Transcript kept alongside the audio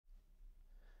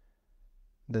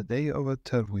The day of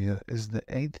Tarweeyah is the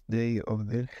 8th day of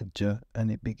Dhul Hijjah, and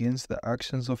it begins the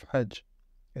actions of Hajj.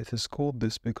 It is called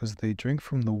this because they drink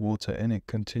from the water in it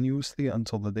continuously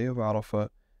until the day of Arafah,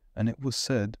 and it was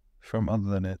said from other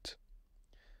than it.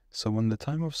 So when the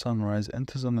time of sunrise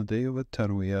enters on the day of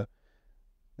Tarweeyah,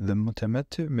 the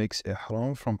mutamattu makes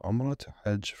ihram from Umrah to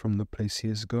Hajj from the place he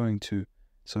is going to.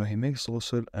 So he makes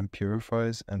ghusl and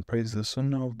purifies and prays the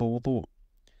Sunnah of the wudu.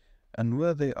 And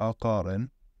where they are qarin,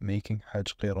 making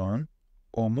Hajj qiran,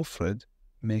 or mufrid,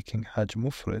 making Hajj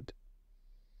mufrid,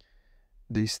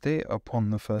 they stay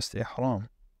upon the first ihram.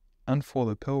 And for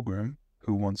the pilgrim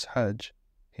who wants Hajj,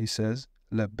 he says,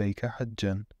 labbayka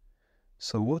hajjan.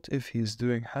 So what if he is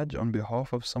doing Hajj on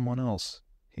behalf of someone else?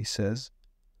 He says,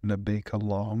 labbayka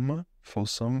Allahumma, for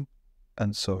some,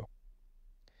 and so.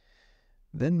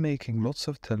 Then making lots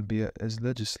of talbiyah is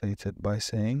legislated by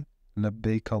saying,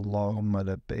 labbayka Allahumma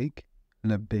labbayk,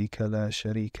 labbayka la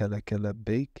sharika laka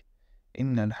labbayk,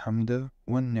 inna alhamda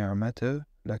wan ni'mata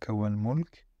laka wal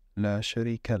mulk la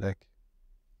sharika lak.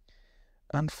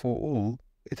 And for all,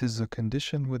 it is a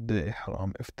condition with the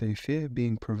ihram if they fear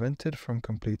being prevented from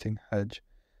completing Hajj.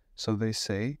 So they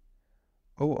say,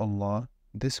 O Allah,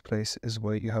 this place is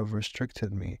where you have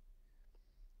restricted me.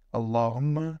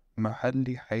 Allahumma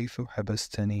mahalli haythu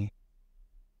habastani.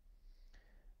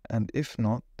 And if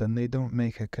not, then they don't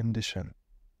make a condition.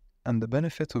 And the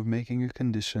benefit of making a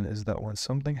condition is that when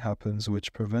something happens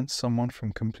which prevents someone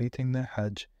from completing their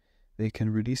Hajj, they can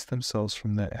release themselves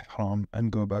from their ihram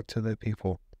and go back to their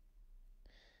people.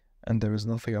 And there is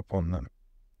nothing upon them.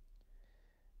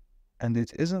 And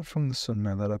it isn't from the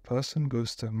Sunnah that a person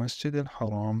goes to Masjid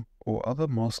Al-Haram or other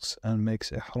mosques and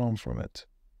makes ihram from it.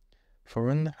 For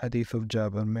in the hadith of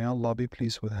Jabir, may Allah be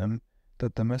pleased with him,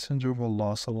 that the Messenger of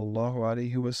Allah sallallahu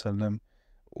alaihi wasallam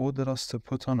ordered us to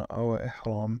put on our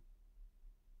ihram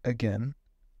again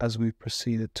as we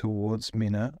proceeded towards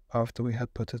Mina after we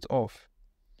had put it off.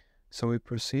 So we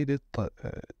proceeded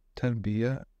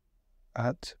talbiyah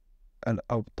at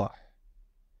Al-Abtah,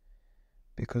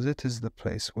 because it is the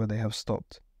place where they have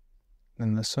stopped.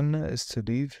 Then the Sunnah is to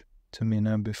leave to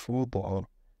Mina before Dhuhr.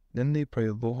 Then they pray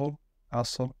Dhuhr,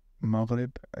 Asr,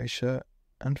 Maghrib, Isha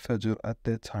and Fajr at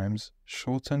their times,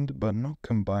 shortened but not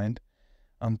combined,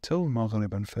 until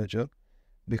Maghrib and Fajr,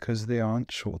 because they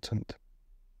aren't shortened.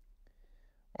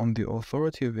 On the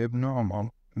authority of Ibn Umar,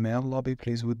 may Allah be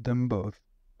pleased with them both,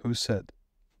 who said,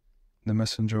 the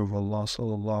Messenger of Allah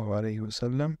sallallahu alaihi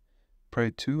wasallam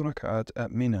prayed 2 rak'at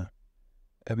at Mina.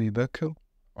 Abu Bakr,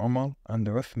 Umar and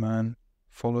Uthman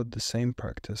followed the same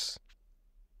practice.